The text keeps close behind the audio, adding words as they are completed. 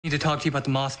Need to talk to you about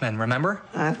the Moth Men, remember?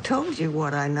 I've told you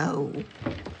what I know.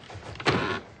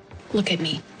 Look at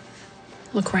me.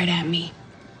 Look right at me.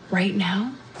 Right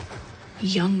now,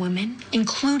 young women,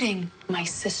 including my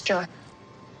sister,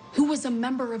 who was a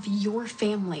member of your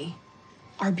family,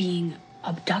 are being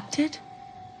abducted,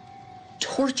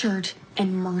 tortured,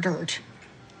 and murdered.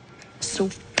 So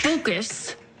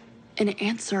focus and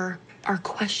answer our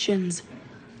questions.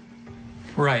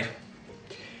 Right.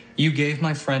 You gave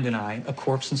my friend and I a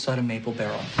corpse inside a maple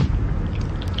barrel.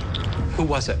 Who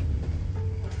was it?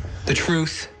 The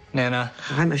truth, Nana.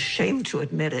 I'm ashamed to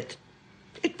admit it.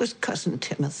 It was Cousin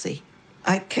Timothy.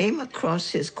 I came across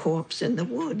his corpse in the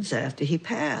woods after he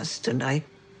passed, and I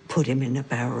put him in a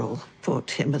barrel. Poor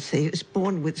Timothy is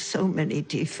born with so many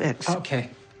defects. Okay.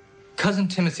 Cousin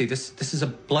Timothy, this is a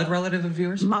blood relative of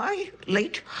yours? My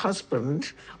late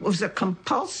husband was a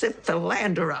compulsive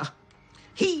philanderer.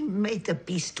 He made the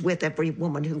beast with every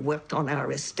woman who worked on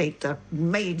our estate, the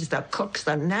maids, the cooks,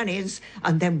 the nannies.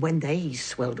 And then when they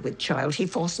swelled with child, he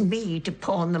forced me to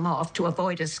pawn them off to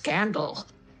avoid a scandal.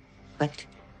 But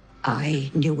I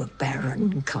knew a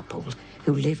barren couple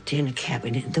who lived in a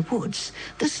cabin in the woods,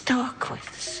 the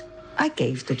Starquiths. I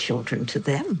gave the children to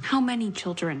them. How many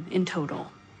children in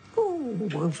total? Oh,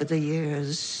 over the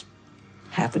years,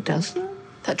 half a dozen.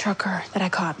 That trucker that I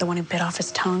caught, the one who bit off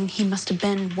his tongue, he must have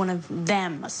been one of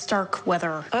them, a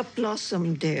Starkweather. A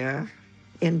blossom, dear,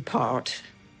 in part.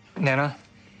 Nana,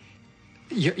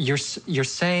 you're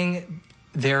saying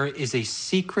there is a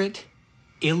secret,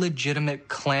 illegitimate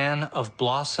clan of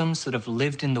blossoms that have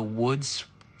lived in the woods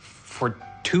for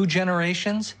 2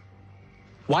 generations?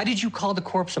 Why did you call the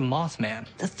corpse a Mothman?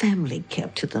 The family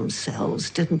kept to themselves,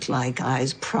 didn't like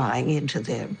eyes prying into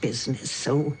their business,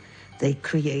 so they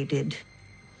created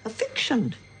a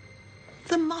fiction,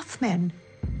 the Mothmen,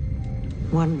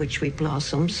 one which we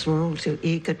blossoms were all too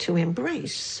eager to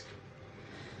embrace.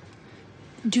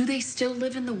 Do they still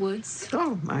live in the woods?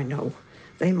 Oh, I know.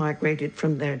 They migrated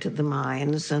from there to the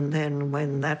mines, and then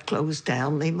when that closed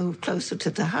down, they moved closer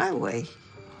to the highway.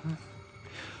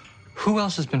 Who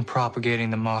else has been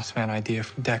propagating the Mothman idea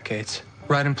for decades?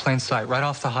 Right in plain sight, right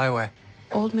off the highway.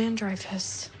 Old Man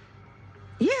Dreyfus.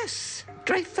 Yes,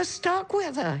 Dreyfus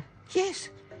Starkweather. Yes.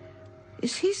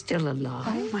 Is he still alive?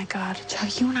 Oh, my God. Joe,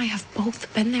 you and I have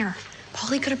both been there.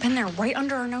 Polly could have been there right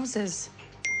under our noses.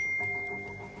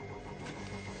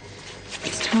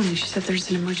 It's Tony. She said there's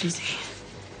an emergency.